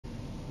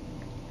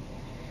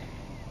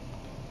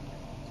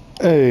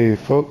Hey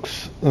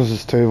folks, this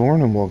is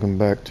Tavorn and welcome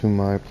back to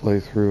my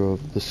playthrough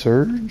of The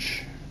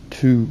Surge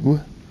 2.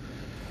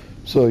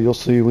 So you'll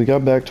see we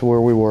got back to where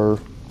we were.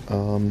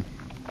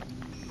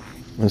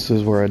 This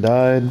is where I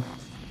died.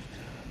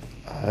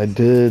 I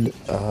did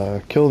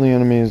kill the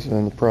enemies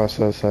in the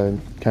process. I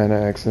kind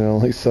of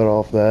accidentally set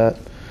off that,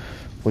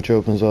 which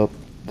opens up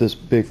this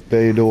big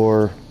bay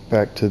door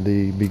back to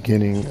the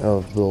beginning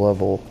of the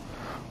level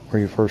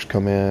where you first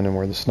come in and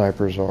where the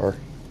snipers are.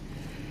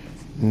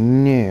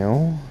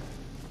 Now,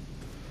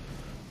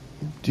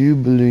 do you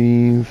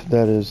believe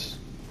that is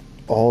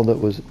all that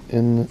was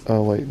in the,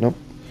 oh wait, nope.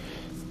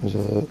 There's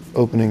a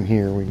opening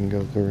here we can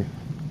go through.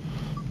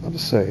 I'll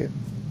just say it.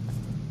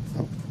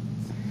 Oh.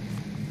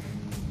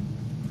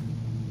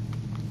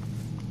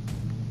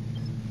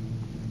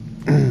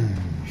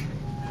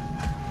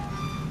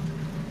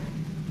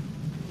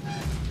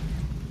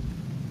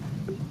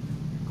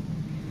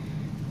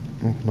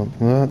 Open up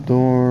that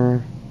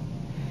door.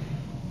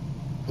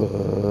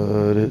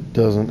 But it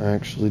doesn't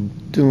actually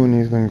do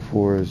anything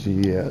for us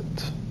yet.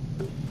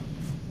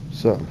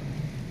 So.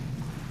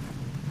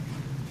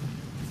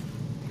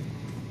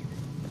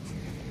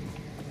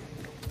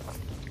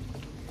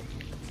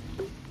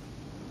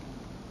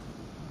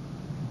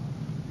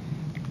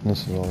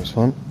 This is always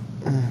fun.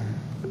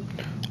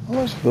 I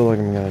always feel like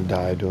I'm gonna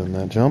die doing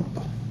that jump.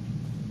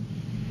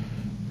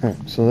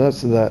 Alright, so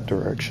that's that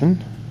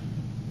direction.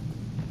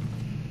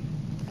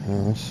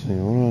 Let's see,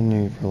 what do I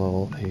need for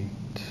level 8?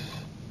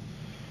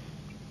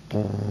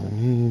 I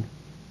need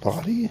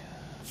body.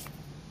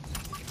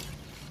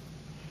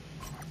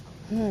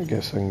 I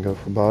guess I can go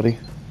for body.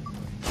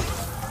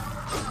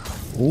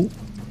 Ooh.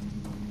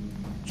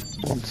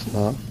 Once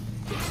not.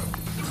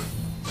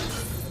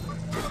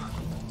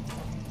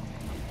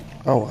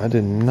 Oh, I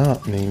did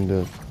not mean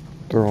to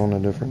throw on a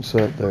different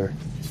set there.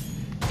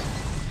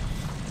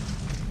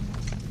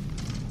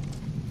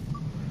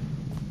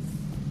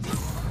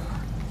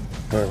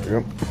 There we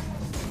go.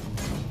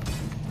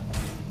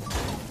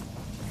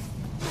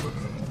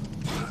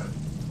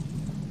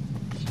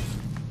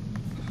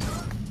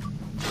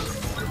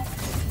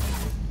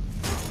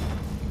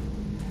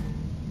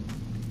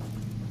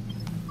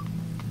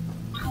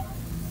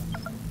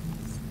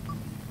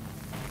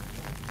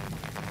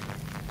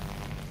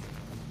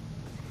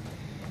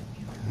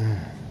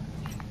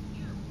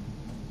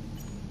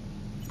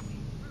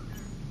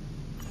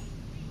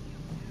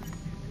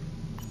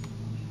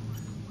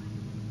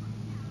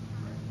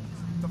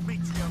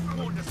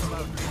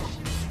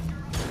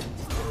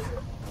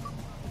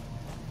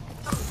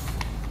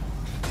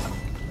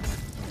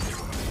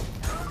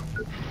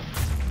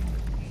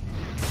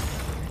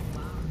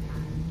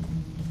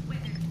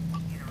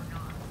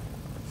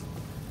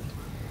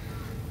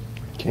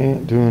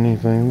 Can't do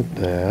anything with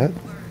that.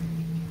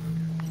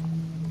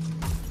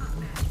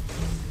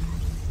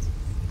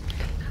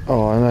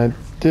 Oh, and I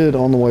did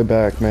on the way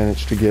back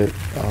manage to get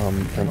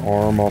an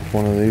arm off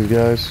one of these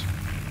guys.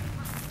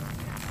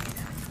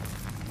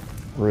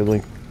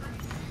 Really?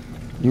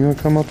 You gonna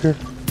come up here?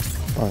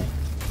 Fine.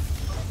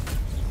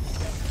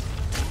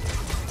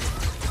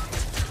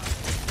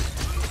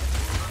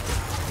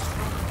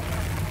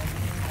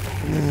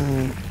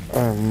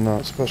 I'm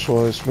not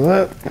specialized for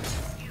that.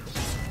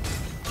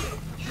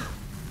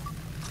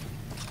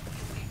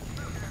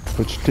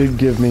 Which did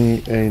give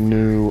me a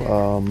new,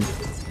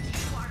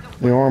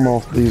 the arm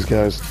off these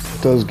guys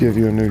does give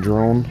you a new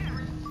drone.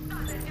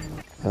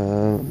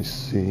 Let me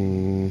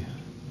see.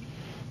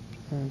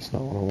 That's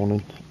not what I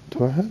wanted.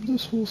 Do I have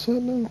this full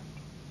set now?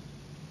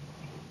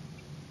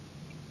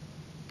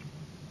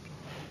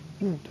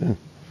 Oh, damn.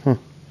 Huh.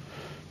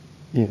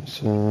 Yes,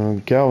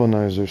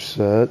 galvanizer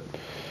set.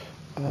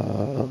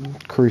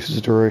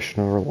 Increases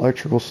duration of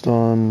electrical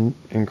stun,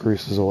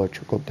 increases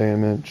electrical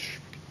damage,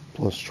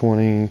 plus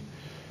 20.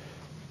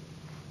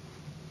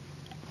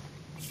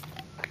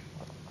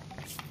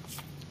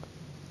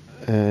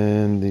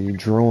 And the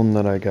drone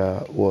that I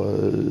got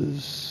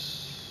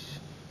was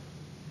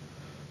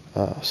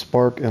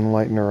Spark and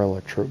Lightner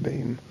Electro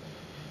Beam.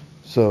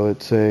 So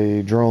it's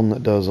a drone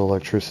that does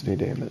electricity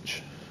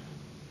damage.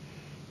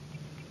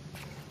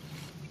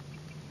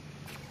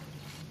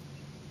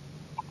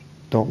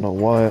 Don't know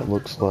why it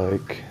looks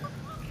like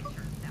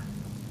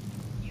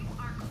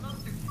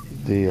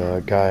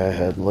the guy I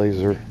had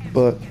laser,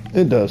 but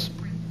it does.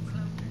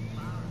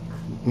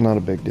 Not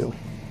a big deal.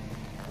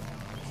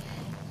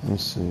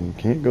 Let's see,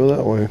 can't go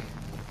that way.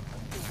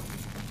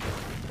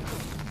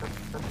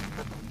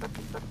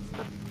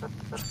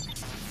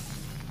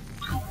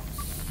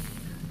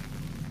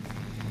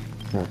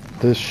 Right,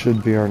 this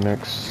should be our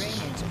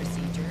next.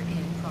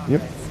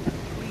 Yep.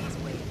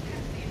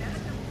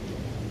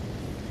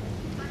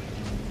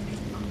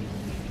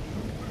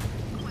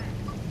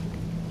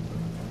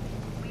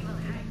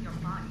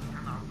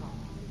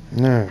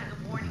 No.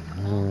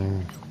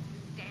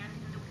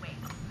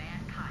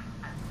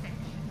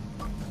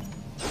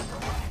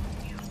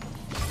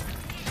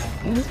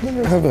 I don't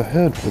think I have a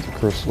head for the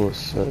chrysalis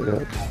set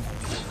yet.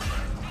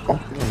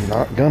 Oh, I'm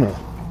not gonna.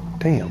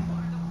 Damn.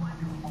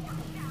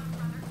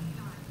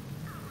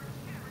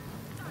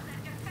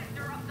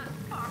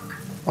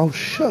 Oh,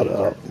 shut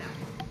up.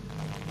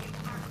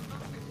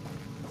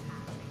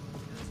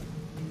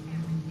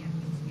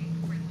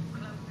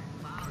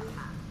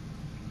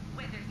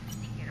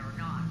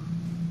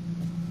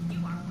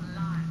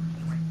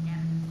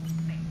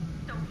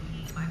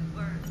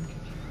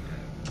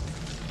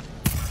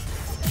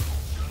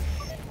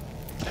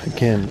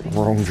 Again,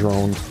 wrong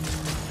drone.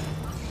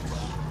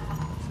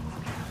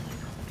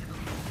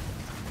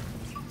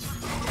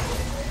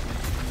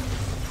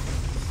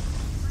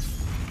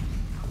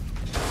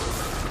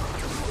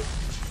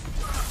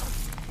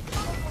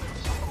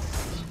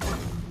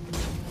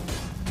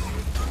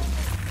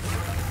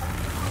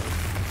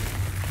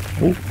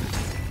 Oh.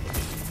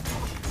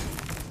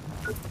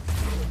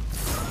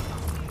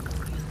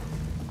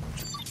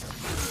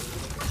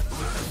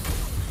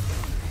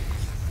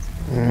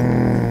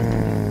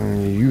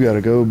 You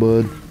gotta go,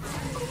 bud.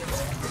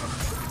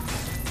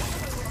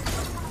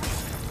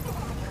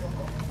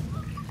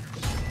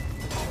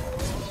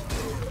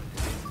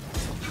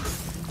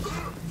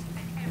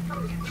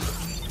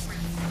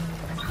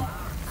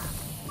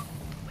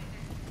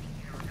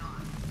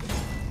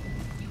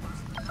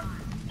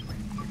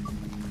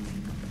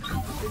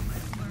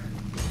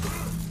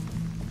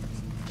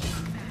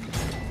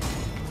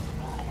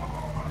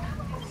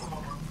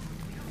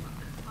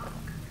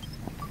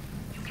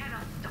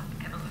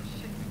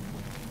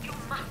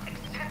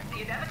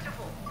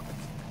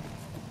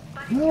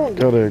 I don't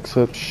gotta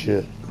accept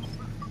shit.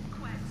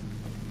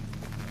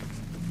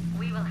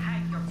 We will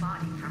hang your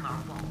body from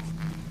our wall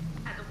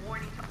as a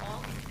warning to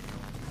all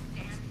individuals who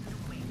stand in the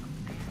way of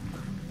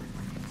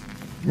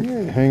bad luck. You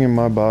ain't hanging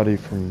my body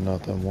from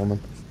nothing, woman.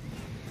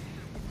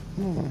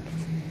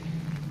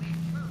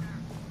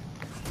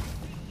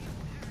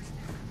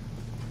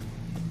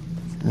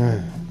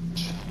 Right.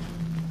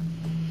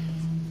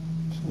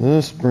 So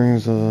this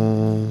brings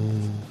oh,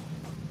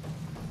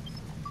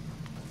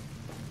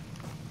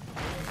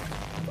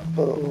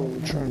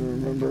 I'm trying to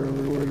remember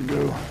everywhere to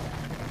go.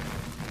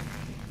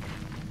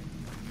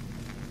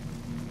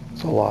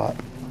 It's a lot.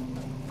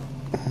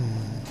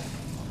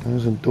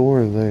 There's a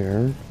door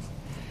there.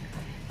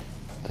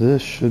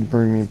 This should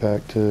bring me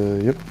back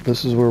to, yep,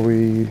 this is where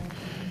we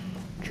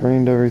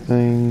trained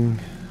everything.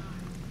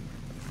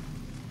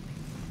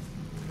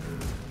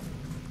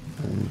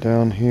 And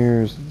down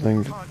here is the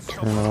thing to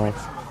turn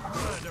off.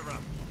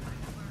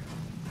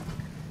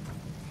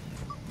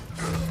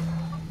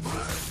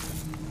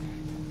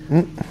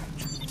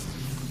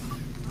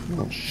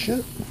 Oh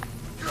shit.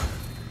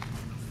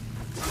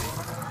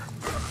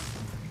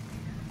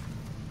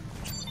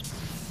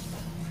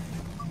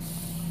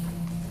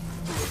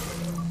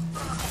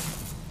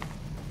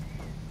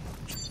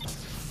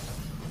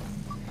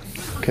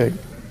 Okay.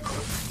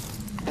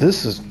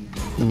 This is...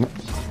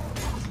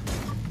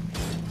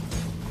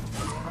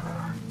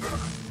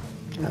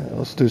 Alright,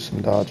 let's do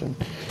some dodging,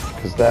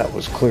 because that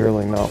was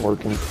clearly not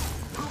working.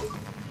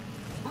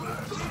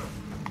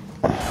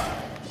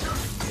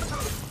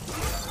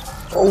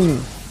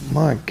 Oh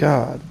my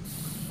god.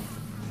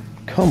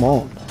 Come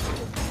on.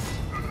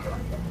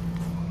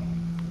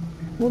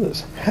 What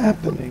is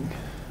happening?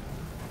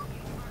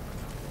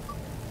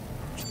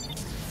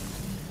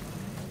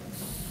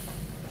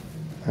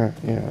 Alright,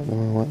 yeah,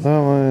 then we went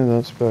that way.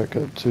 That's back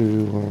up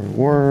to where we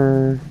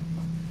were.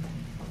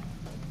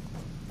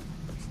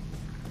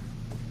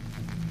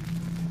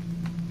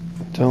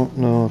 I don't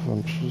know if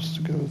I'm supposed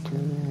to go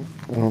through.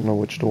 I don't know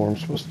which door I'm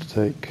supposed to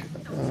take.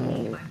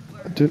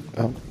 I do.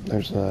 Oh,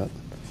 there's that.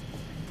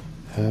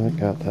 Haven't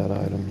got that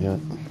item yet.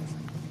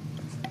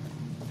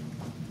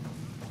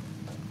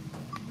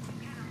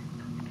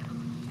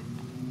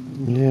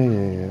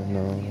 Yeah,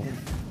 no.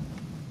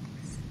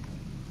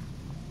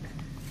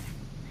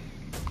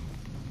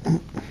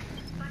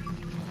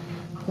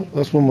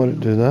 That's one way to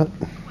do that.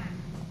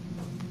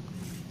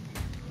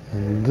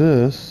 And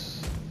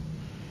this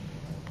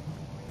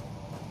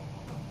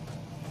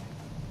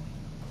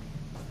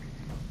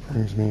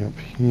brings me up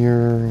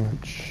here,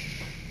 which...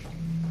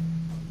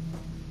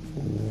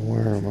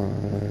 Where am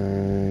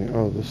I?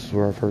 Oh, this is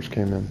where I first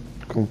came in.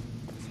 Cool.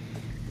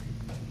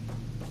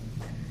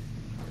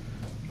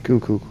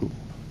 Cool.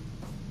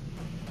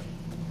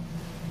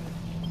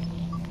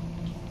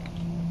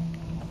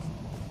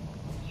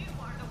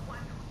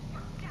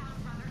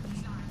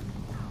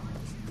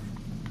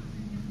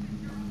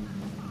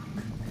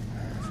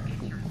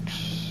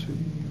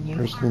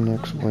 Where's the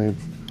next way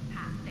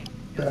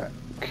back?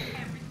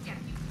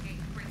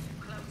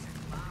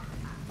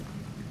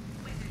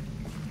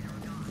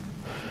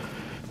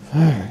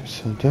 Alright,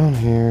 so down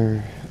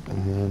here,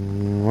 and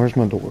then where's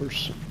my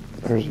doors?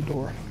 There's a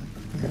door.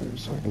 Okay,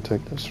 so I can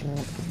take this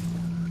route.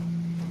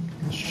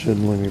 This should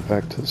lead me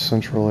back to the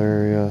central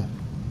area.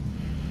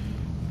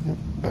 Yep,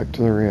 back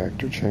to the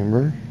reactor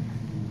chamber.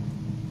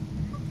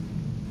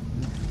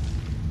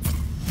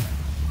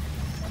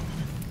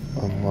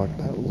 Unlock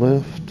that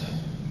lift.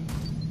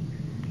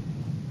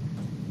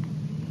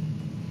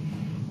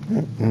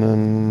 Yep, and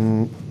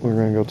then we're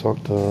gonna go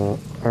talk to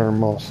Iron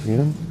Moss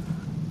again.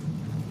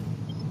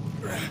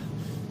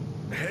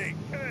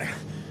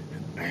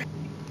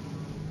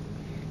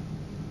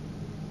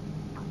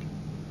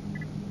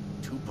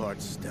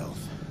 hard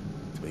stealth.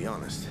 To be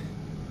honest,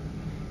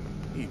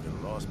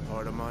 even lost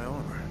part of my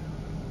armor.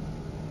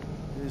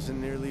 It isn't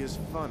nearly as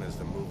fun as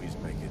the movies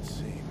make it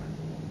seem.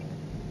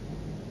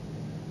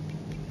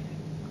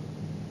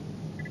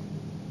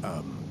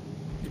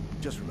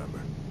 Just remember,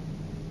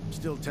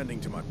 still tending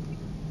to my...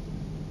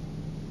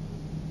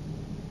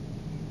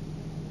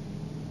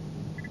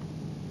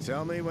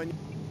 Tell me when you...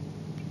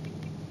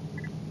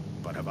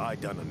 But have I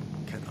done an...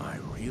 Can I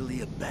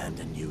really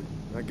abandon you?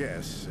 I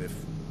guess, if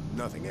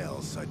nothing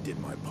else, I did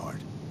my part.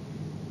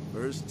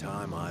 First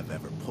time I've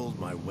ever pulled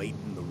my weight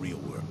in the real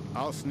world.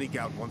 I'll sneak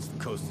out once the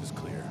coast is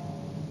clear.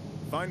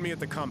 Find me at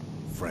the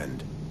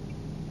friend.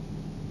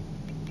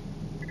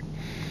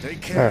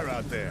 Take care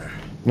out there.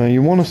 Now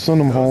you want to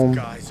send him home.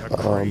 Guys are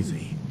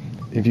crazy.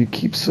 If you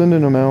keep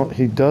sending him out,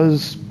 he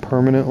does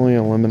permanently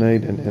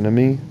eliminate an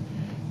enemy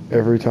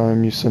every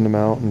time you send him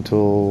out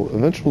until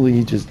eventually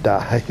he just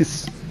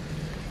dies.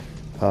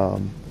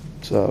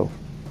 So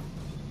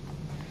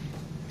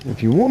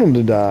if you want him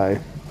to die,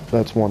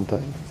 that's one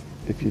thing.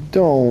 If you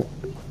don't,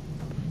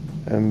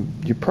 and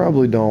you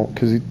probably don't,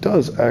 because he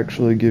does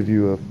actually give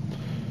you a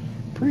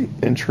pretty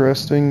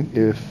interesting,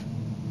 if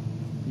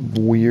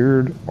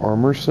weird,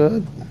 armor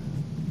set.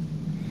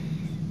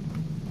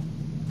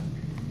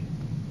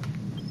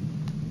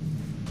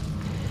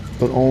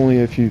 But only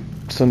if you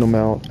send him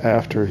out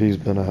after he's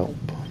been a help.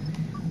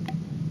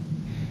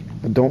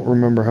 I don't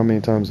remember how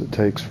many times it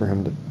takes for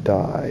him to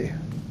die.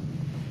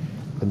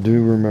 I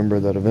do remember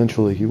that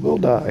eventually he will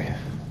die.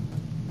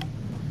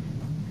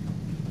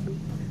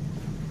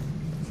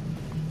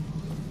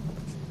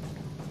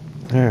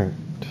 Alright.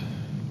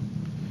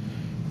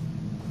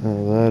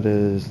 Now that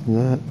is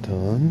that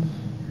done.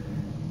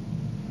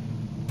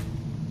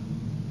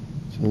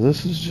 So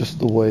this is just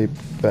the way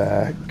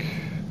back.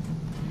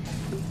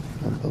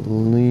 I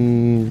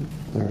believe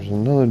there's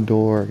another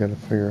door. I gotta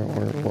figure out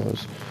where it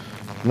was.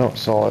 No, I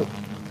saw it.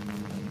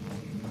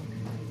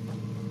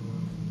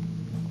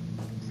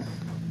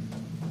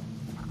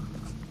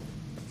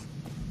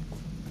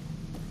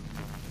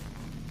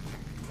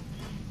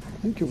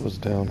 I think it was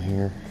down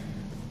here.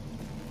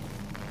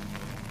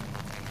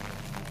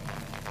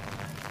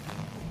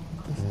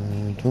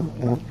 I don't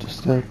want to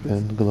step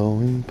in the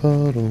glowing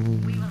puddles.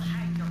 We will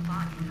hide your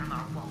body from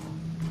our walls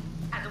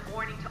as a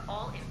warning to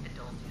all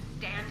infidels who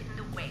stand in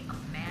the way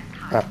of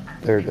mankind. Ah,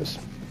 there it is.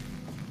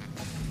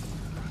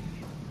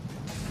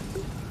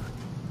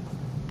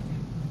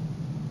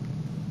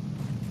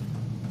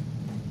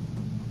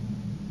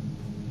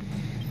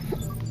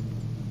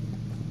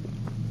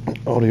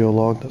 Audio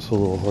log, that's a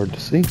little hard to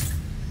see.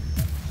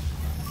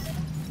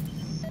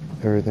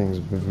 Everything's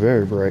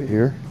very bright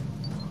here.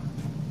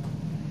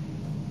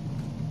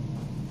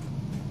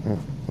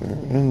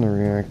 We're in the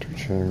reactor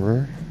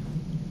chamber.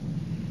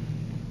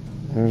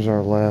 There's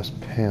our last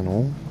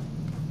panel.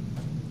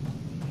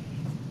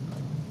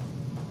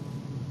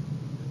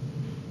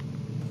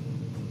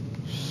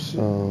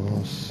 So,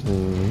 let's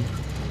see.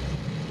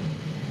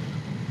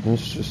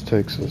 This just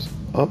takes us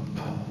up.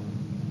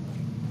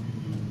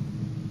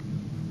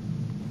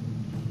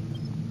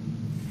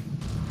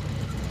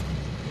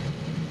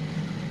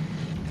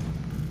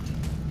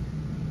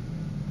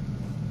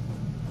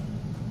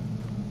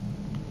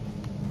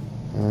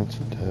 That's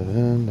a dead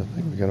end. I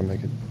think we gotta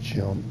make a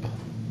jump.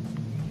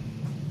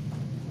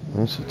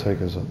 This will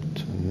take us up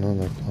to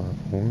another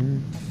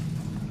platform.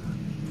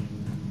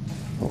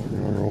 Don't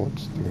remember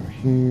what's through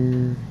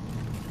here.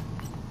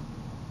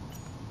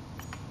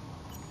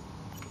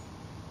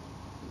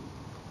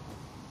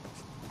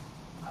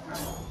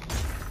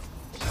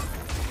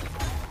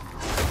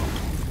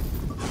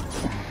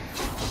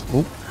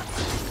 Oh,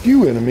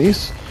 few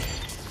enemies.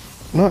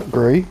 Not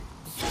great.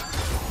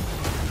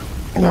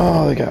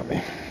 No, they got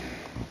me.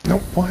 No,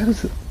 why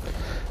does it...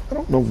 I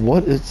don't know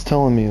what it's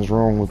telling me is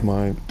wrong with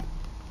my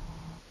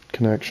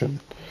connection.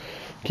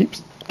 It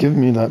keeps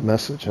giving me that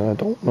message, and I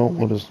don't know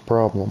what is the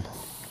problem.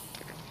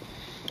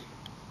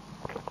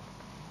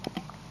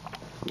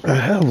 I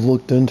have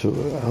looked into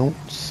it. I don't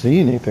see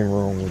anything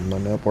wrong with my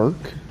network.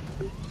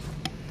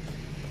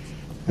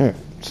 Alright,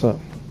 so,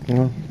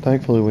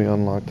 thankfully we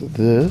unlocked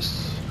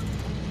this.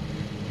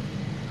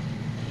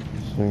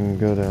 So we can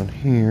go down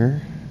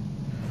here.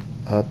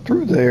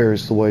 Through there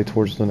is the way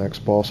towards the next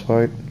boss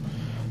fight.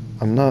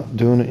 I'm not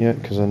doing it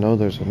yet because I know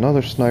there's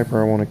another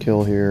sniper I want to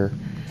kill here,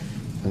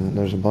 and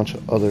there's a bunch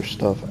of other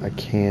stuff I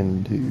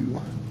can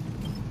do.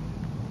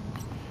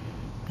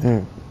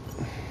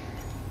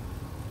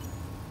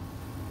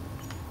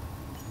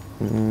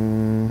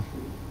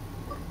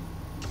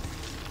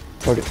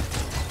 Fuck it.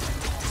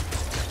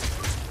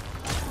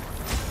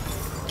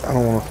 I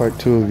don't want to fight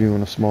two of you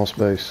in a small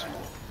space.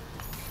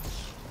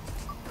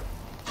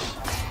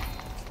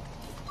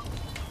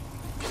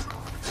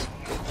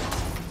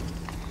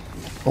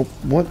 Oh,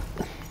 what?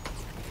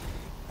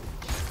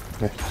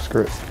 Okay,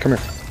 screw it. Come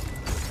here.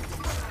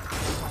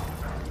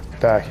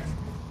 Die.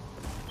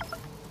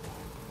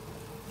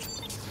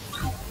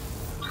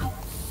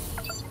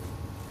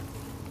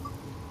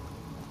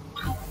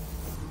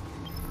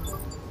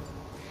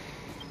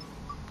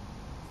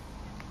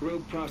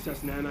 Rogue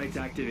process nanites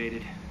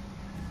activated.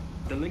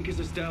 The link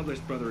is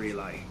established, Brother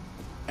Eli.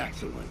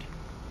 Excellent.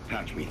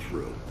 Patch me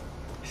through.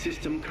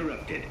 System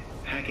corrupted.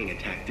 Hacking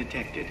attack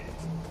detected.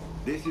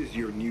 This is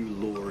your new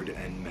Lord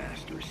and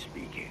Master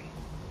speaking.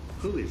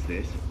 Who is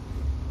this?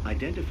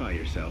 Identify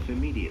yourself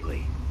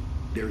immediately.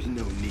 There's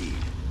no need.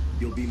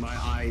 You'll be my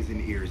eyes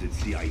and ears at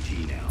CIT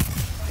now,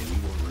 and you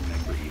won't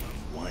remember even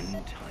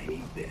one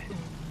tiny bit.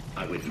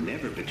 I would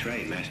never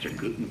betray Master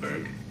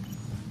Gutenberg.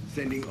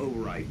 Sending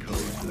override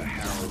codes to the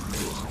Harold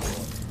system.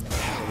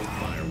 Harold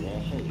firewall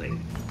holding.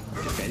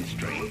 Defense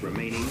strength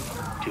remaining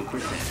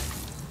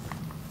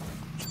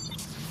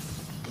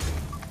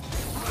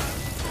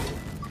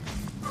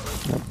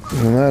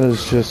 2%. And that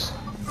is just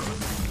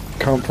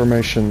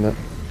confirmation that,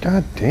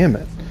 god damn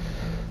it,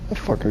 that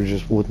fucker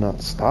just would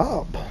not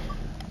stop.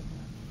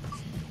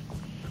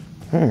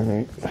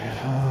 Alright.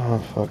 Oh,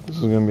 fuck, this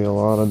is gonna be a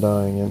lot of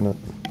dying, isn't it?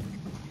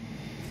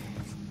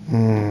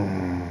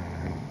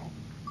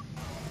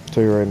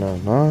 Tell you right now,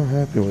 not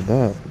happy with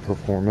that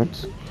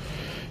performance.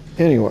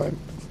 Anyway,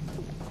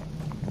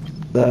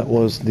 that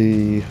was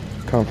the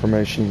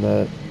confirmation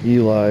that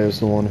Eli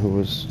is the one who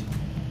was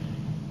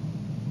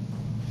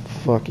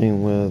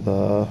fucking with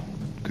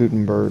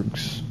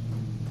Gutenberg's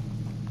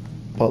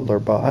butler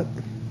bot.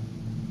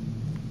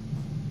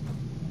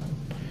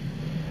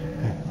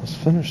 Okay, let's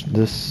finish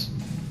this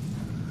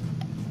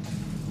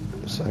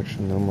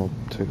section, then we'll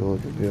take a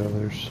look at the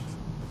others.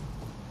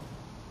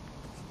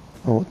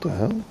 Oh, what the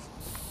hell?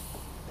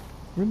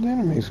 Where'd the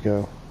enemies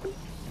go?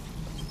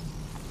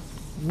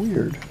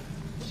 Weird.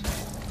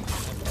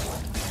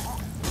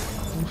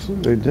 Looks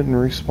like they didn't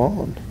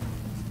respawn.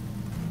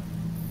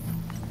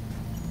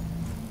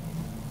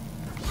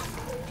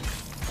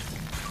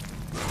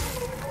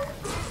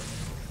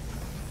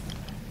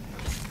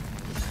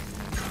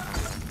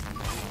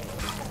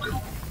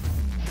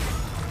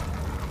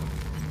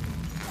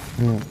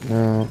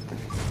 No.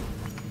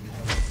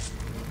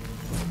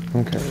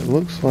 Okay, it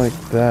looks like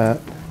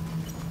that.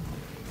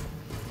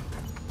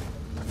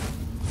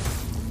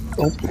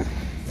 Oh.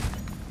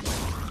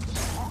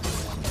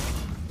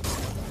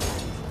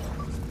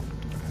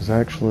 Is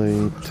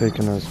actually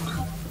taking us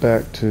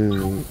back to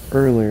the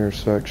earlier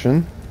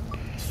section.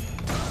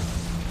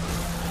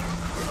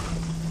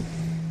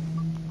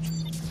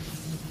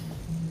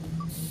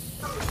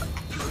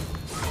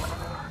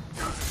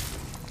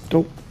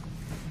 Dope.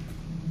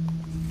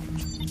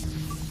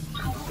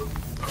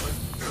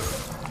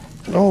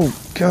 Oh,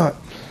 God.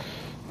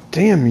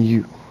 Damn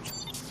you.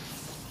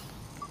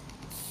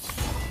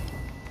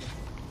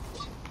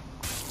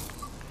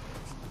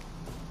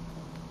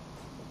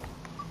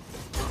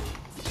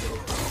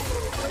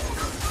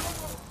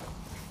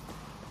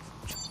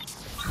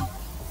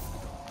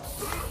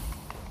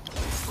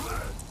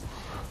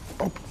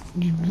 Oh,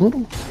 you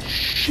little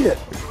shit.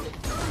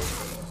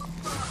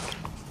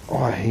 Oh,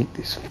 I hate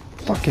these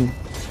fucking...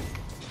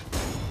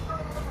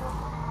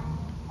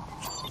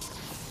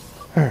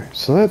 Alright,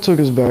 so that took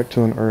us back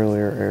to an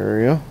earlier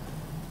area.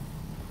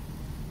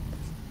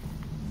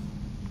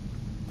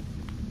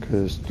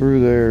 Because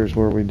through there is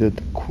where we did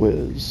the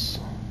quiz.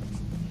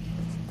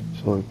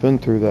 So we've been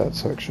through that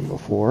section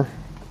before.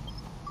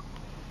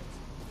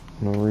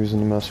 No reason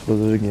to mess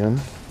with it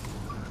again.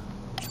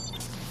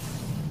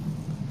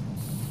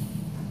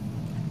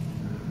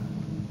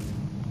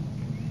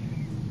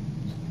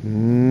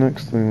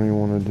 Next thing we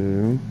want to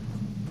do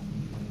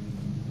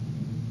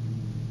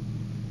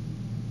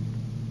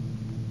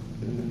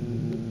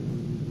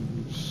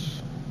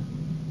is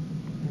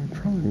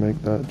probably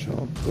make that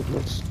jump, but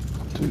let's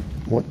do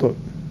what the...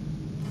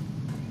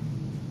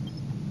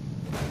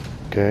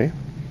 Okay.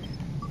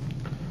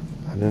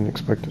 I didn't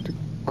expect it to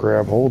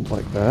grab hold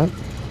like that.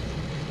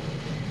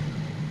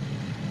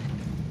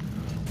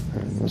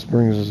 And this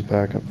brings us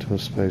back up to a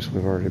space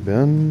we've already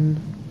been,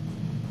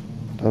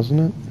 doesn't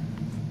it?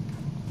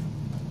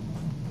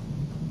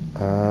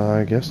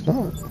 I guess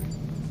not.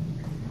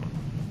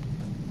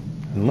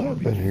 I've not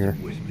been here.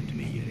 Whispered to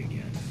me yet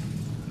again.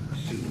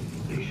 Soon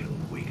they shall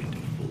awaken to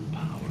full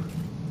power.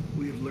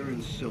 We have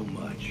learned so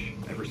much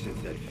ever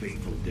since that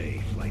fateful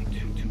day Flight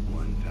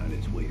 221 found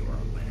its way to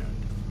our land.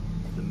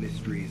 The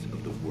mysteries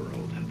of the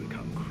world have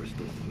become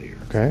crystal clear.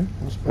 Okay,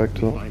 let's back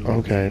to...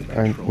 Okay,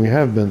 we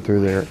have been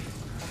through there.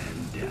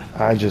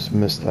 I just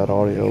missed that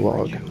audio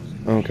log.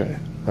 Okay,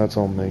 that's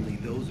on me. Only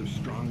those of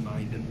strong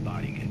mind and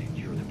body can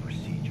endure the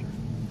procedure.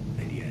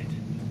 And yet,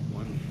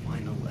 one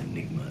final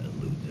enigma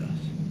eludes us.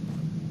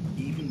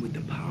 Even with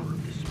the power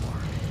of the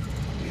spark,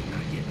 we have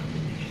not yet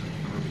unleashed the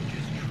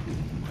Armiger's true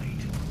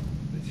might.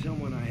 But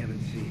someone I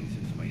haven't seen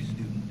since my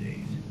student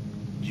days,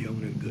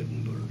 Jonah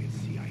Gutenberg at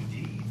CIT,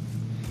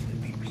 said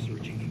we were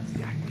searching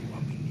exactly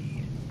what we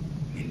need.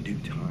 In due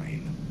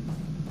time,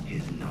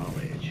 his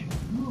knowledge.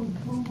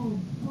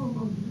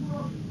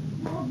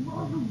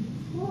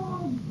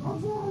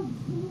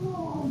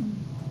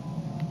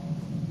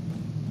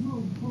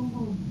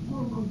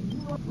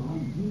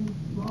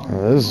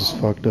 Oh, this is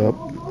fucked up.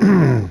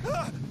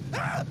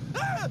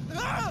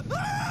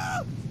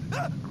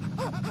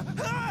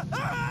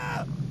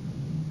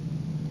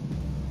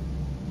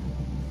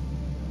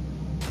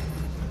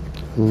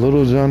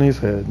 Little Johnny's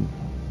head.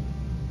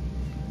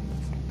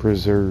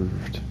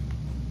 Preserved.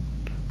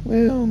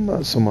 Well,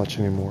 not so much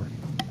anymore.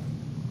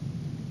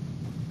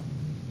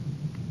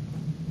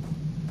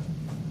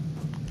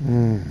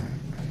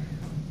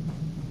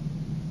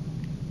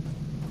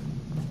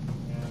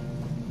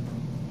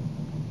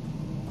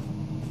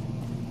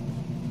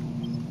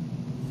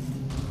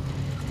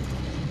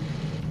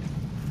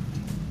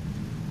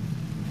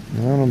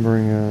 That'll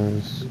bring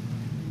us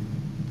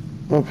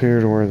up here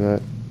to where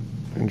that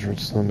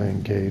entrance to the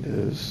main gate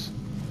is.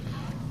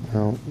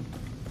 Now,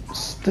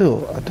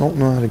 still, I don't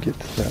know how to get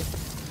to that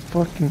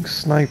fucking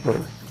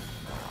sniper.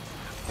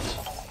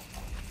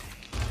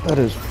 That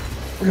is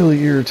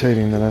really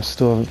irritating that I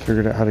still haven't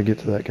figured out how to get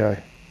to that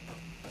guy.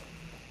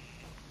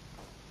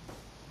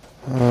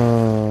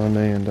 I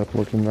may end up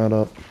looking that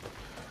up,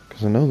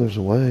 because I know there's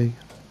a way.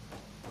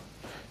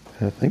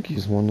 And I think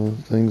he's one of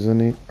the things I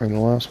need, or the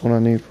last one I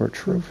need for a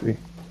trophy.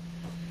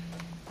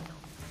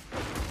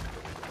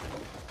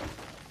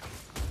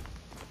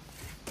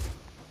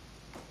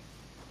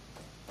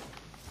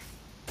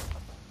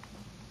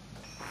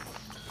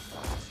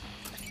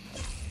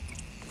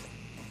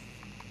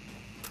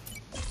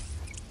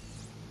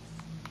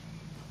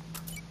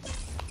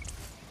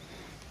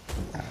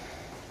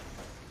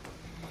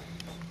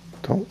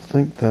 Don't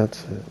think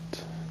that's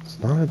it. It's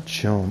not a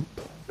jump.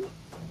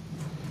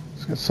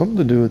 It's got something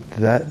to do with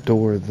that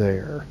door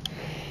there.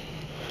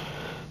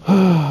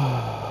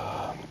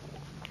 Yeah,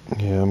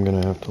 I'm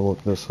gonna have to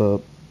look this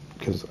up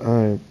because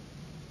I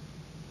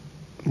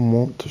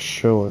want to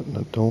show it and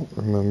I don't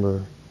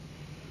remember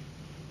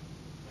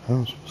how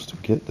I'm supposed to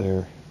get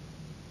there.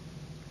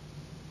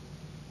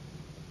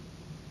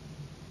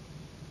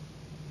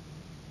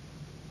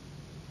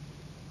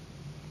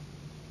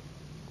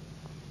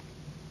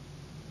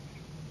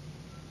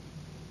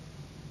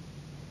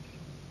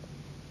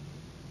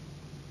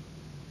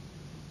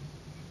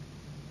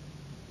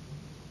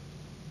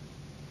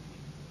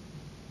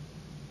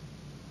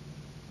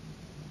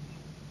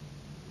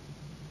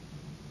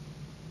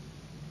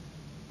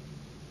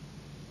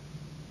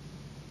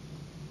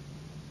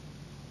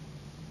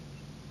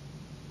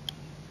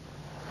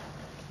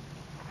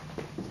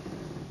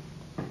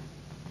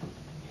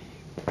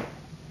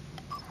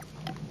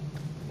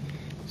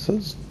 It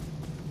says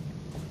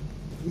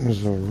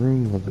there's a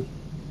room with a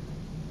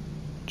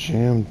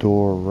jammed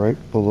door right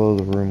below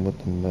the room with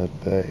the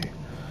med bay.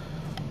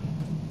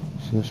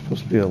 So there's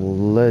supposed to be a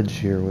ledge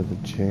here with a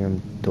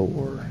jammed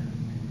door.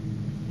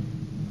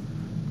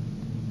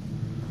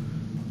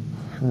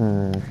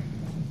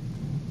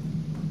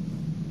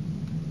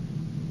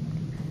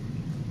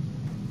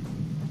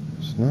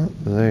 It's not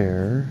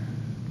there.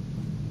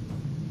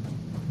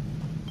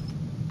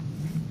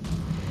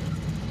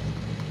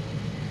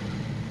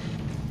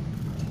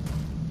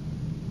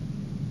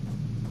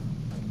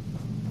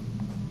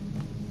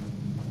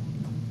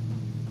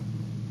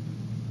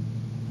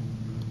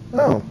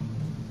 Oh.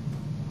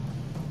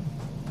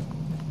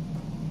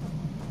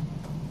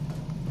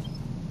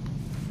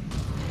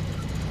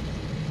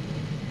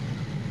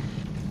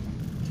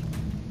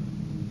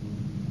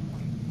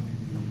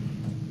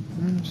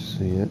 I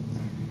see it.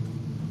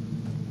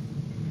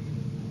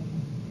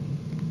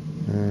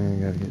 I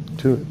gotta get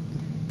to it.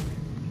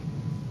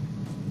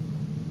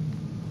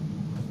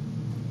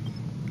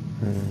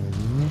 And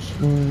this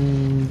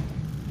one.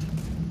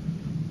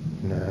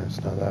 Nah,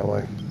 it's not that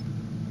way.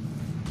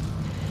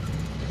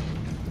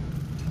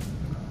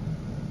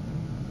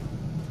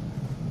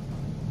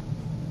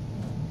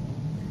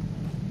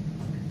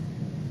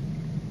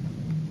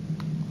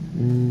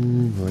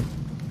 Right.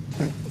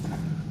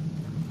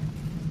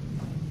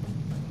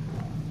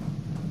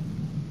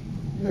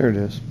 There it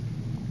is.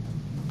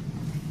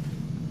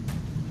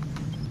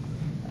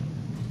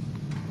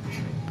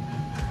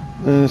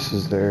 This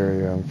is the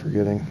area I'm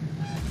forgetting.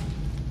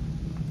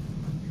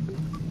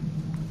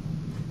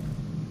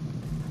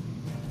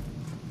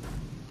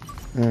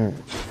 Alright.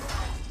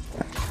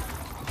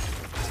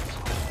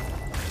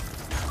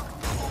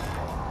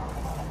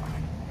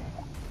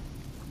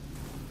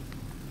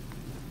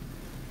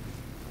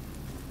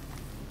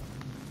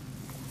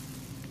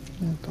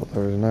 I thought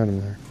there was an item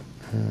there.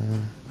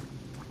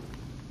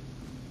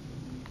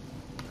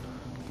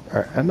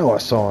 Alright, I know I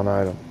saw an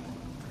item.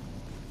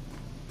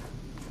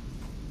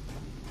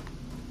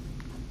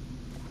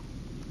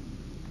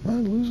 Am I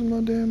losing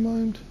my damn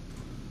mind?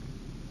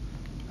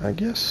 I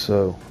guess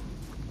so.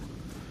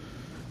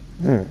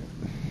 Well,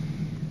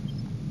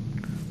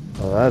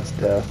 that's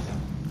death.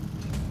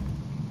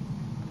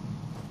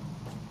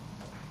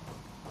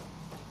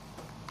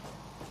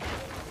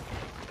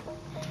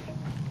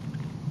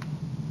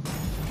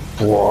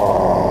 Whoa.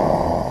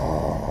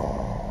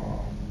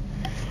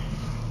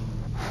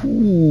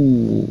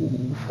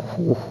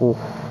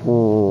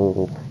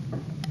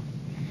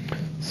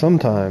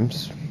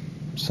 Sometimes,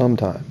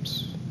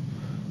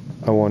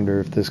 I wonder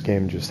if this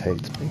game just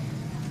hates me.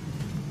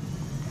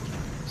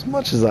 As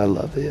much as I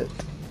love it,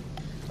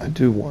 I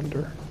do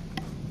wonder.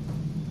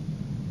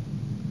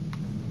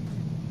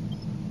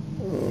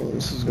 Oh,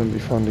 this is going to be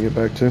fun to get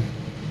back to.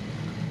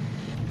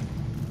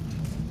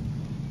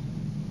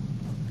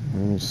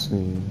 me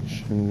see.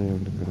 Shouldn't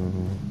have to go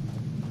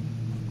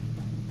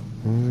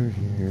over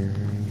here.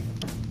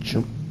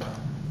 Jump.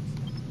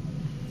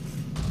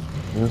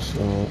 This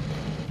up.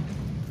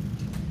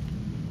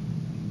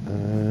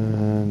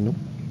 And nope,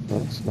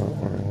 that's not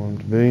where I want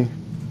it to be.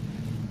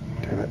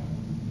 Damn it.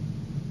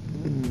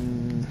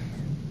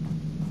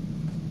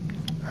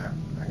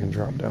 I can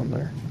drop down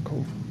there.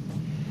 Cool.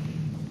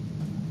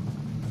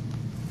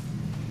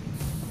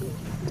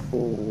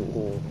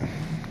 Oh.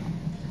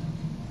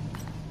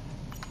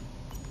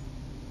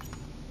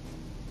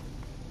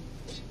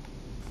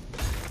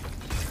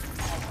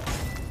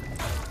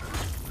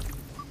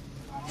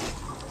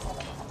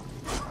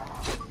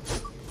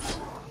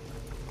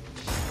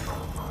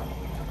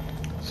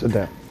 Sit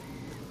down.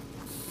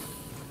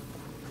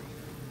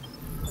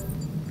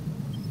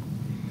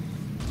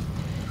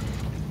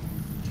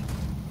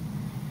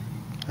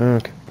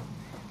 Okay.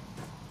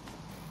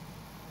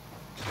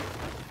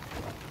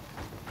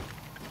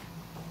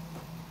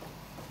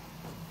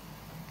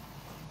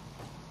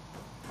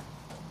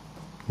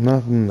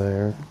 Nothing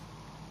there.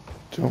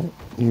 Don't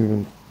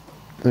even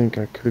think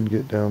I could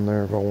get down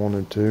there if I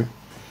wanted to.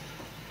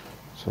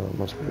 So it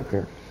must be up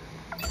here.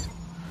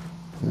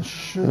 This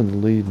should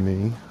lead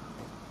me.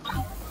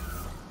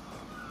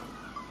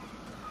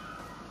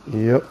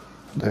 Yep,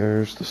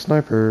 there's the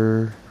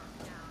sniper.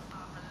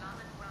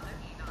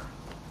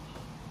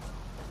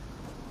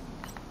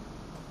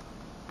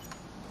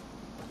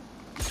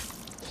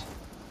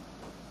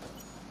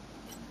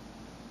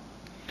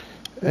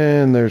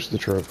 And there's the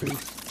trophy.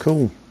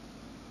 Cool.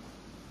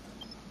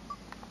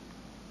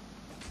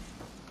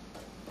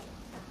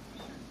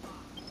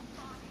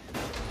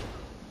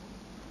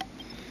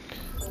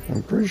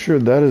 I'm pretty sure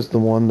that is the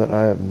one that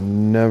I have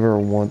never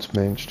once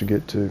managed to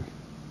get to.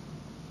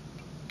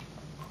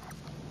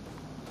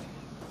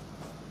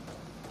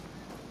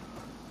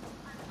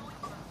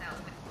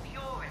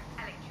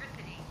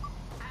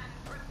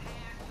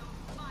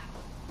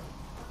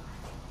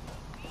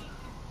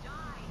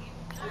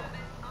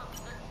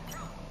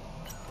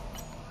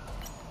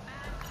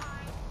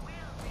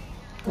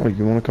 Oh,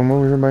 you want to come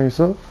over here by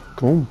yourself?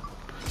 Cool.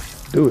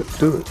 Do it,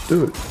 do it,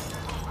 do it.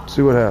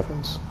 See what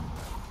happens.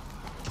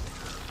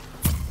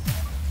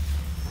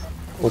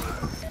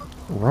 Oh,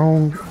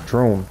 wrong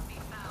drone.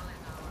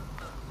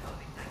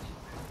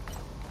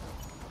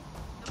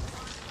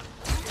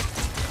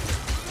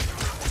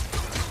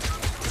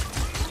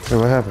 Hey,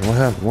 what happened? What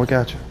happened? What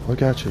got you? What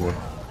got you there?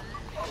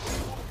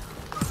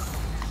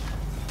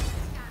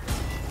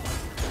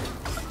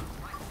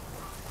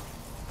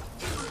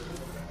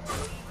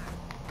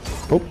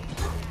 Oh,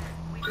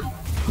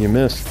 you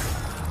missed.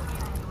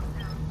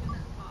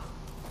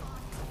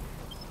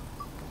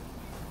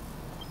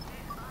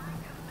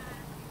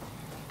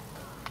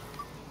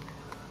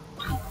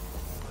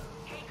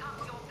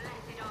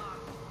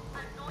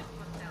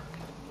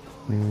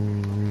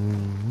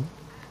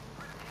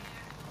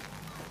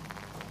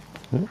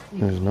 Oh,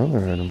 there's another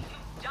item.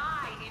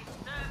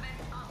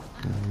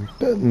 I'm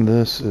betting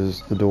this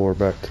is the door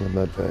back to the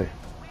med bay.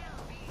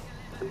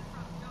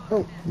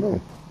 Oh,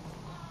 no.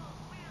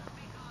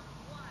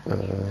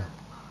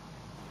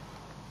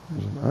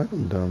 There's an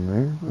item down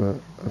there,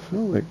 but I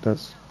feel like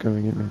that's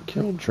gonna get me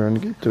killed trying to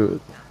get to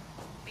it.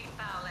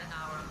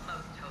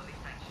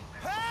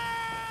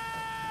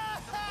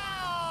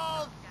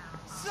 Help!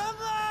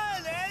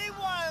 Someone!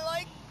 Anyone!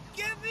 Like,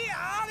 get me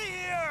out of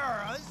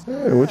here!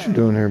 Hey, what you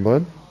doing here,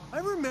 bud? I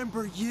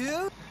remember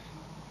you!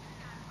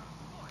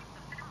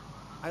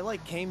 I,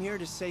 came here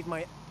to save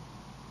my...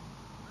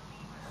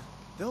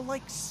 They'll,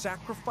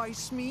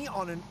 sacrifice me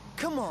on an...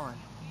 Come on!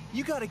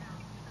 You gotta...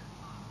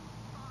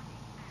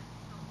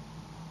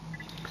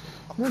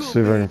 Let's see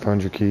if I can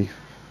find your key.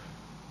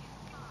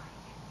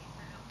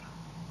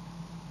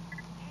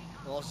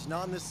 Well, she's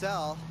not in the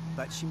cell,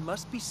 but she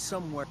must be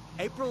somewhere.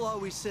 April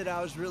always said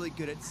I was really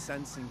good at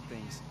sensing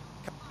things.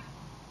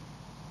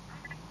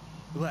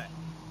 What?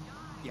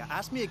 Yeah,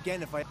 ask me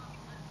again if I...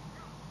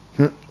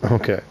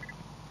 Okay.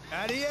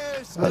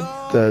 Adios,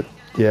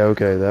 yeah,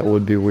 okay, that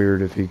would be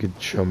weird if he could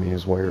show me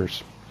his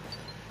wares.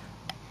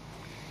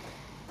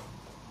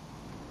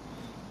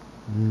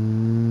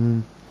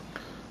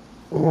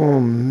 Oh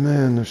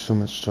man, there's so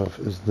much stuff.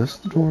 Is this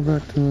the door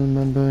back to the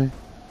med bay?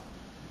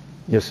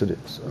 Yes, it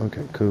is.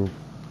 Okay, cool.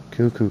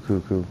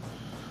 Cool.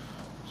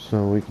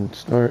 So we can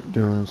start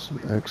doing some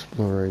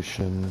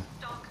exploration.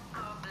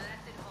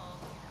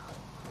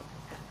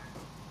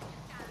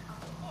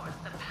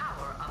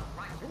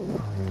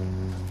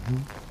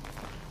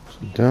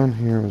 So down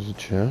here was a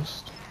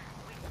chest.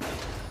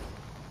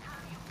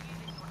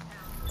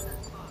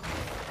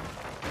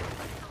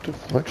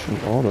 Deflection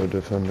auto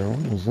defender.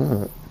 What was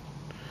that?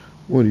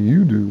 What do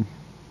you do?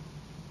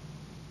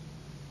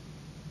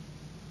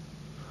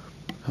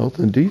 Health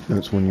and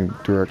defense when you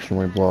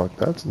directionally block.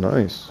 That's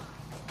nice.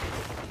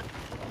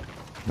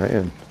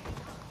 Man.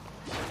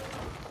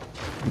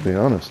 To be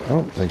honest, I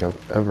don't think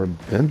I've ever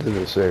been to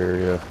this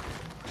area.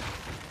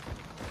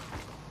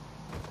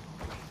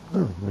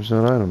 Oh, there's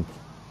that item.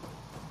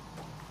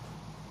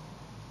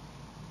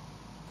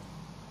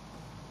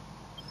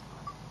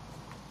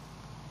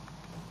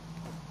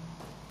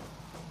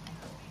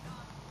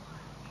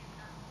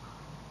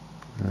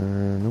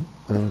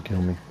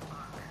 kill me.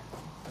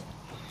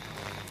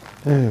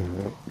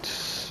 Anyway,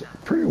 it's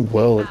pretty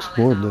well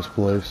explored this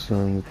place,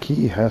 and the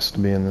key has to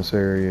be in this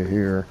area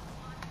here.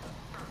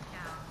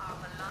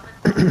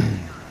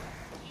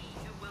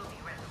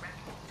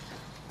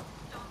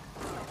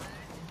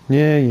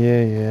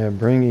 Yeah,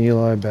 bring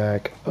Eli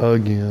back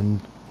again.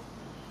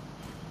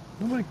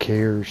 Nobody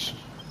cares.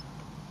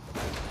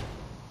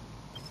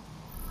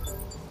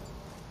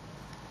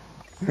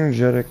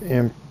 Energetic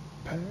impact.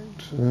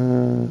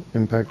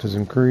 Impact is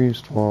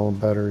increased while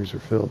batteries are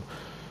filled.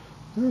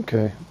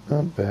 Okay,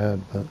 not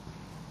bad, but...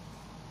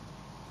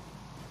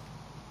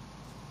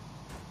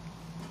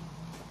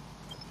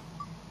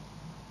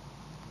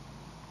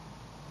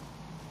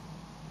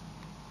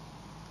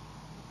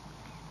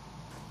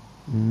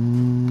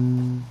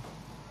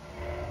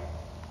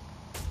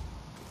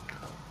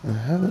 I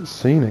haven't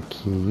seen a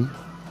key.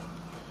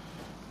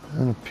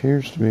 That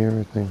appears to be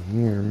everything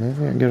here.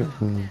 Maybe I get it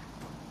from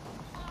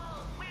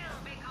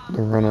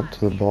the run up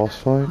to the boss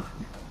fight?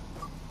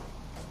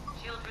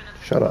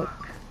 Shut up.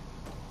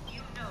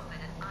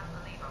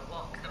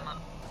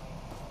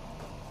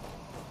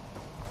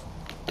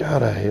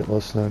 God, I hate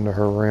listening to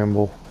her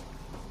ramble.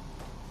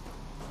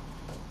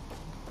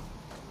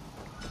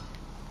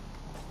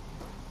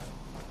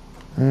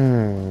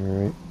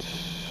 Alright.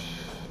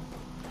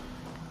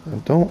 I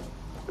don't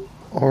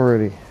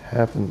already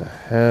happen to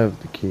have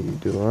the key,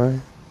 do I?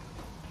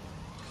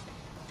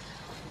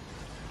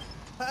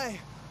 Hey,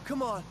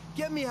 come on,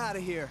 get me out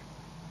of here.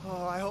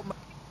 Oh, I hope my...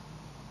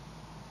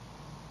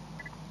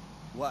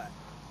 What?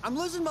 I'm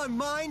losing my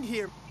mind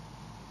here.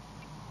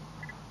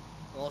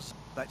 Also,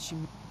 but she...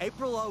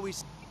 April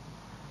always...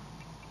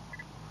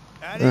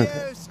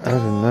 Adios, Okay, I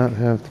do not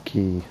have the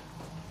key.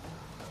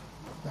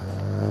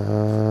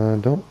 I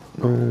don't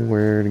know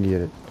where to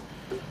get it.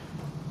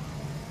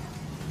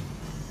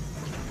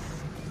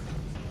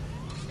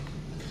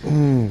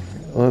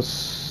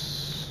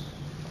 Let's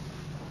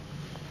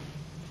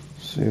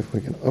see if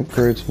we can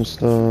upgrade some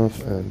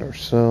stuff and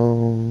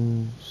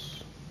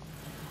ourselves.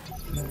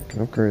 We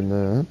can upgrade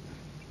that.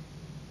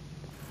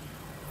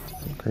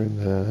 Upgrade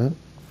that.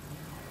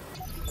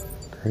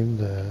 Upgrade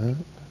that.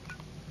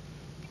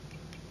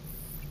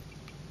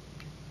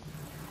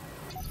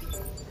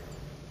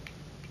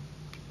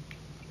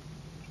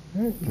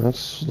 Alright,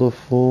 that's the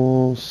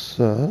full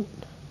set.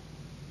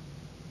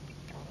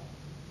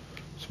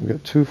 So we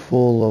got 2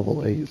 full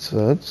level 8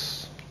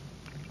 sets.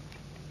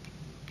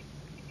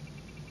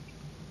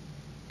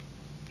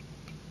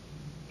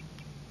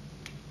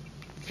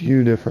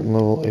 Few different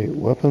level 8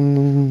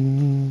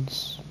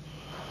 weapons.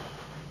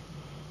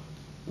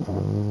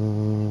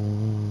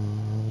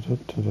 Da,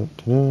 da, da,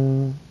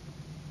 da.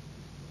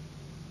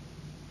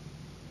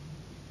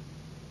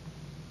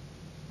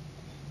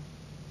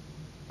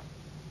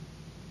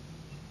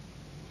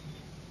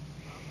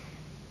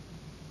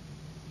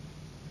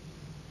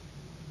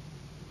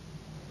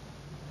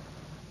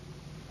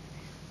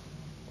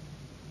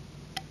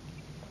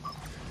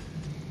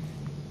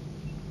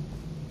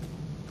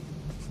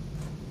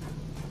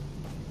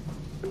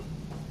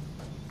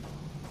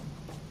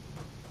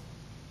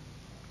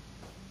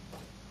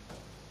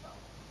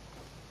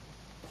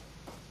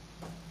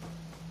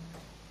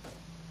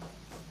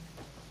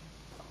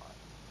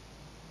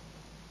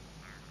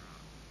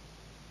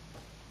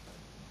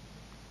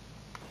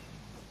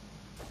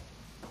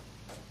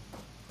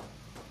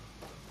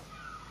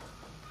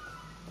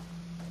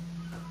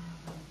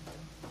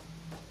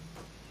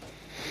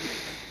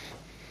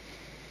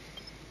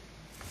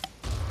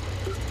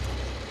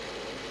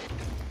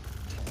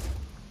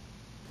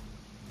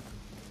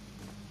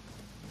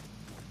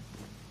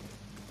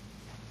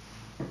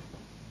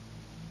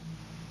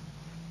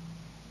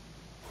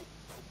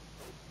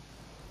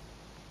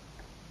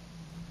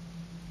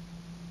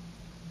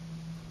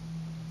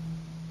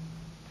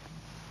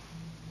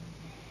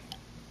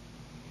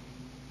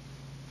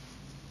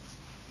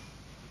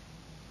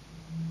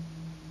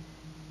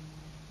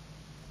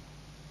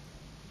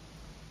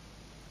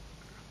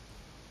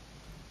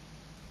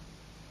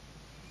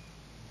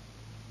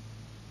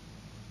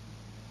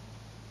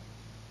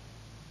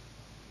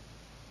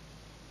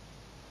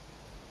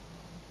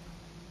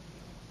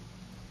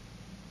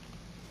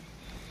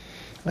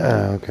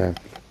 Okay.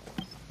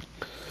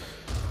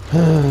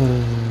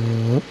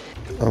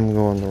 I'm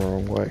going the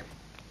wrong way.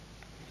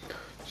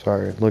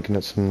 Sorry, looking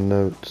at some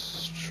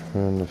notes,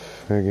 trying to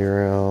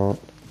figure out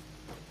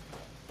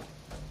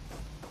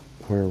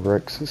where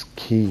Rex's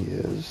key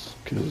is,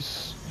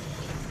 because,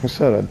 like I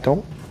said, I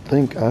don't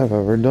think I've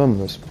ever done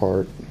this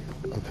part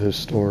of his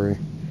story.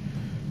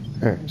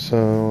 Alright,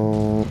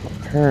 so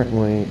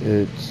apparently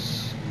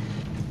it's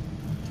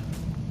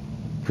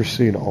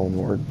proceed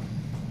onward.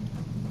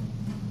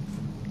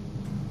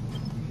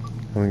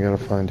 And we gotta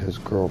find his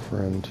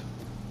girlfriend.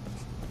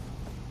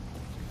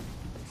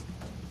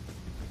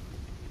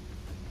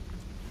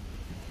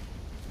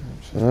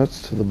 So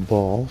that's to the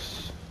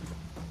boss.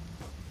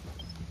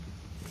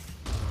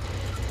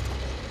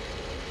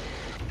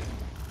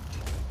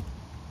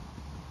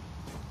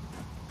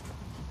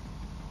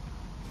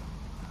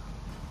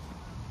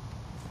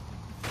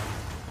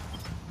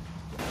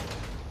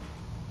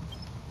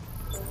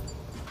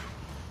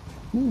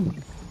 Ooh.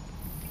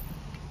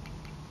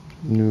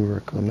 New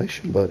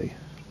reclamation buddy.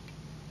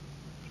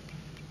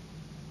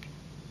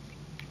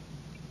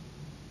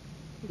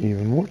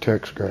 Even more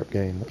tech scrap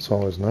gain. That's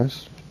always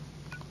nice.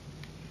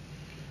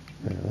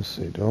 Yeah, let's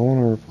see. Do I want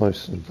to replace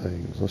some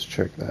things? Let's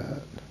check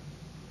that.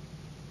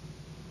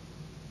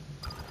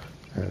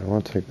 Alright, I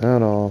want to take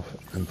that off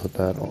and put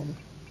that on.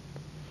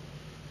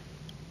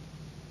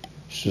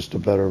 It's just a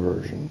better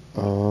version.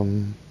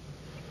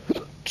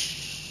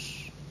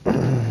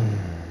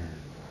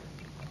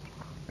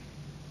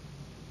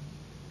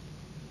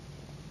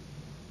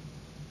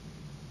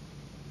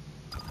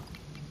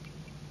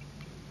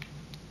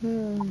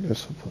 I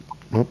guess I'll put...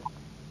 Nope.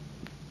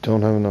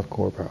 Don't have enough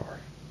core power.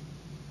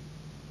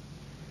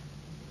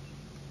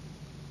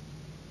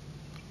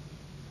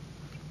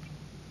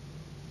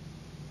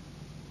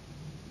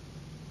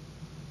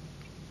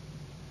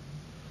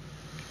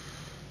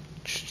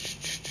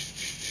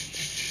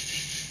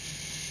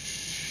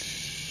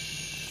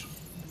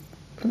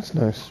 That's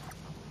nice.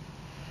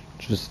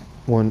 Just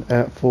when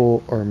at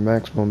full or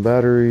maximum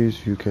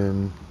batteries, you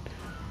can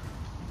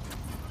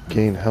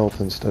gain health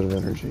instead of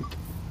energy.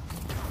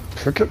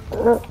 Frick it!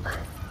 Oh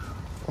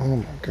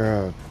my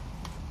god.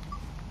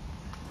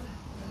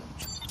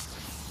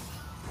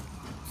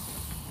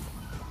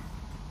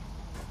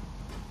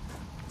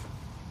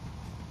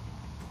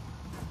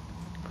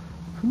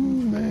 Ooh,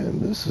 man,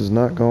 this has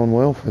not gone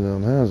well for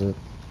them, has it?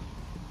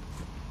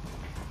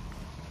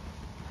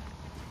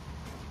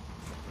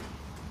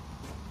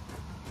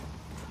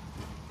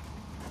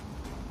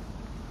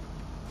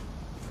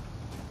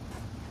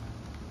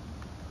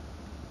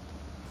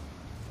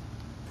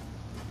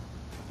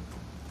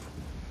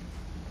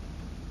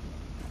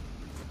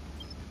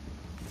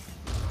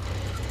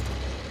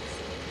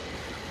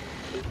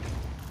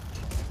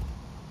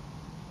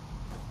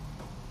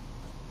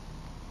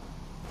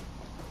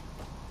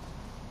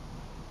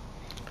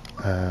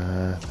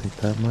 I think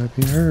that might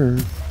be her.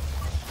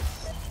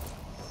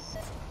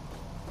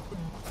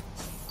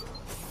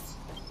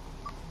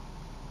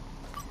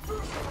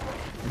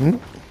 Hmm?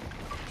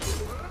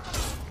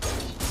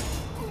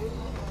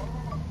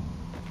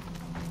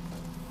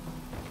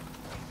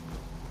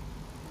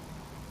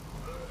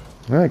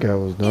 That guy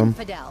was dumb.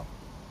 Infidel,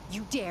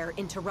 you dare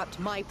interrupt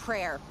my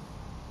prayer.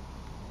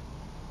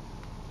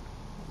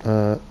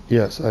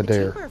 Yes, I The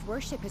dare. Chamber of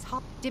Worship is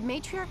hot. Did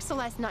Matriarch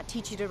Celeste not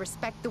teach you to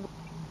respect the...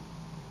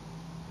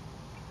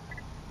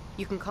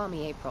 You can call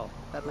me April,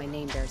 but my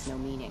name bears no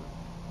meaning.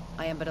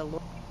 I am but a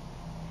lord.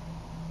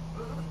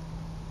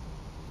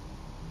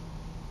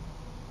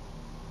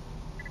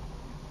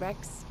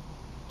 Rex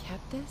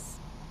kept this?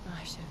 Oh,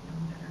 I should have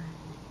known better.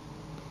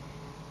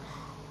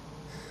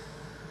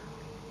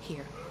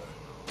 Here.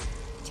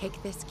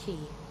 Take this key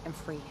and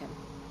free him.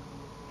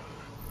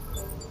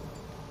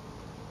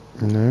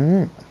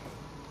 Alright.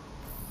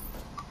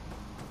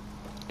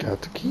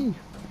 Got the key.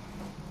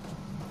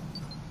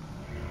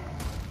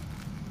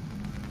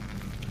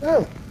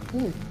 Oh,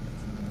 hey.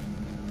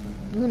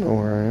 I know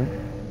where I am.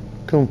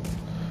 Come.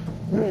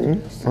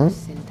 Alright. Huh?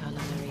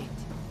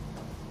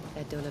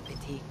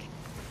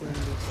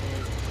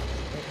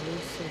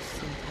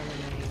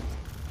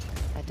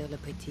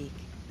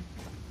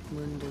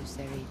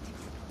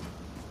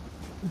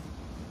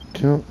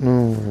 Don't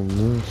know where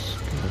this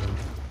goes.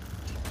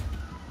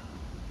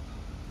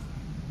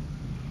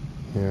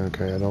 Yeah,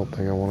 okay, I don't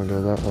think I want to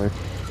go that way.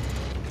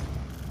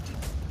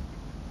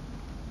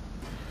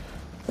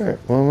 Alright,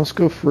 well, let's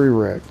go free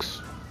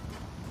Rex.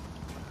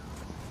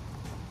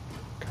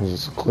 Because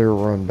it's a clear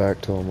run back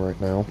to him right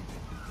now.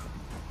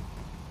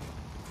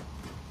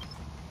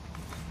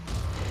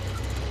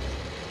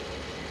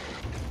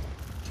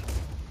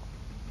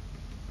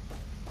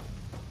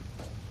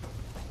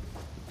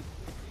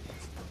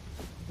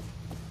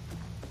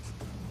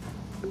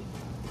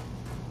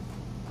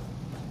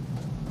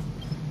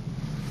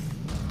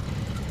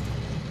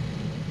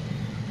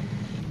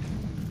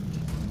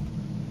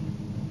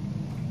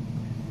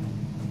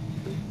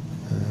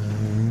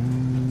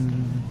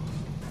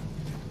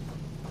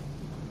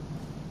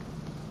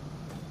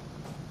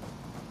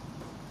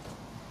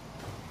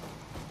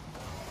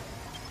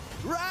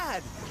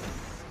 Rad!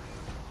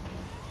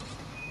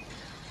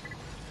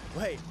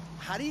 Wait,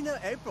 how do you know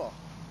April?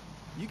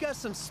 You got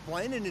some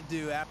splaining to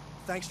do.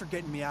 Thanks for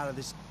getting me out of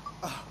this.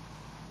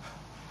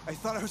 I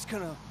thought I was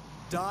gonna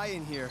die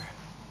in here.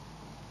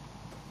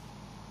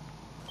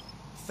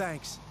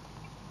 Thanks.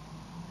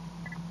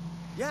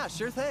 Yeah,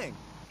 sure thing.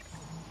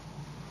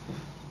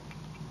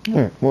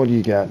 Alright, what do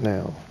you got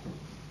now?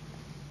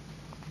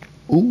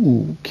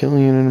 Ooh,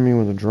 killing an enemy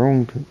with a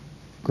drone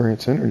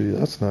grants energy.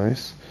 That's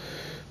nice.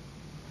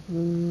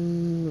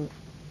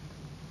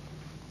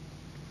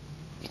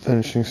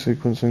 Finishing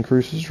sequence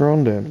increases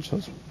drone damage.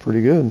 That's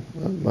pretty good.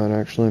 That might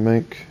actually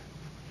make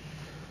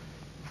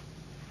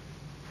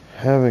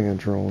having a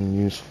drone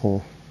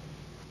useful.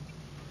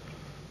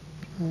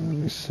 Let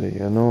me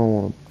see. I know I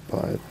want to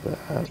buy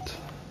that.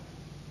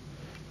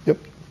 Yep,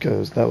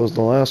 because that was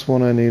the last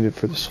one I needed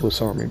for the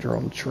Swiss Army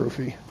drone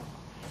trophy.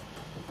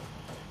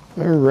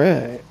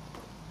 Alright.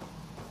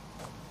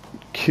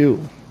 kill.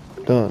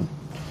 Done.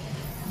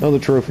 Another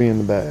trophy in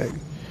the bag.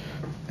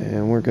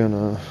 And we're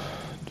gonna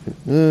do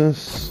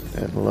this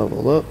and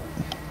level up.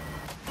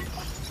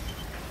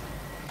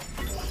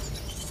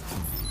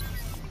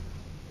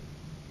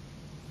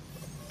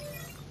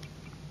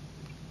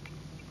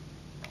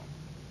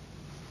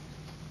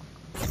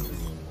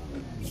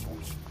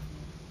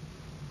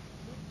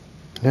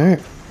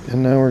 Alright,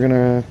 and now we're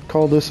gonna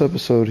call this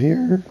episode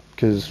here,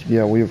 because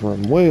yeah, we've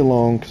run way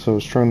long, because I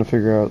was trying to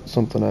figure out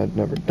something I'd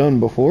never done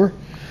before.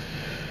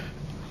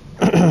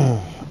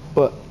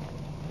 But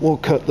we'll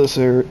cut this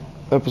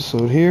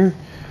episode here,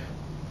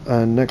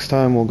 and next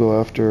time we'll go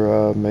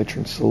after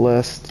Matron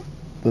Celeste,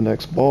 the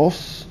next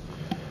boss.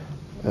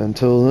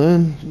 Until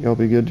then, y'all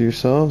be good to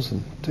yourselves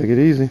and take it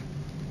easy.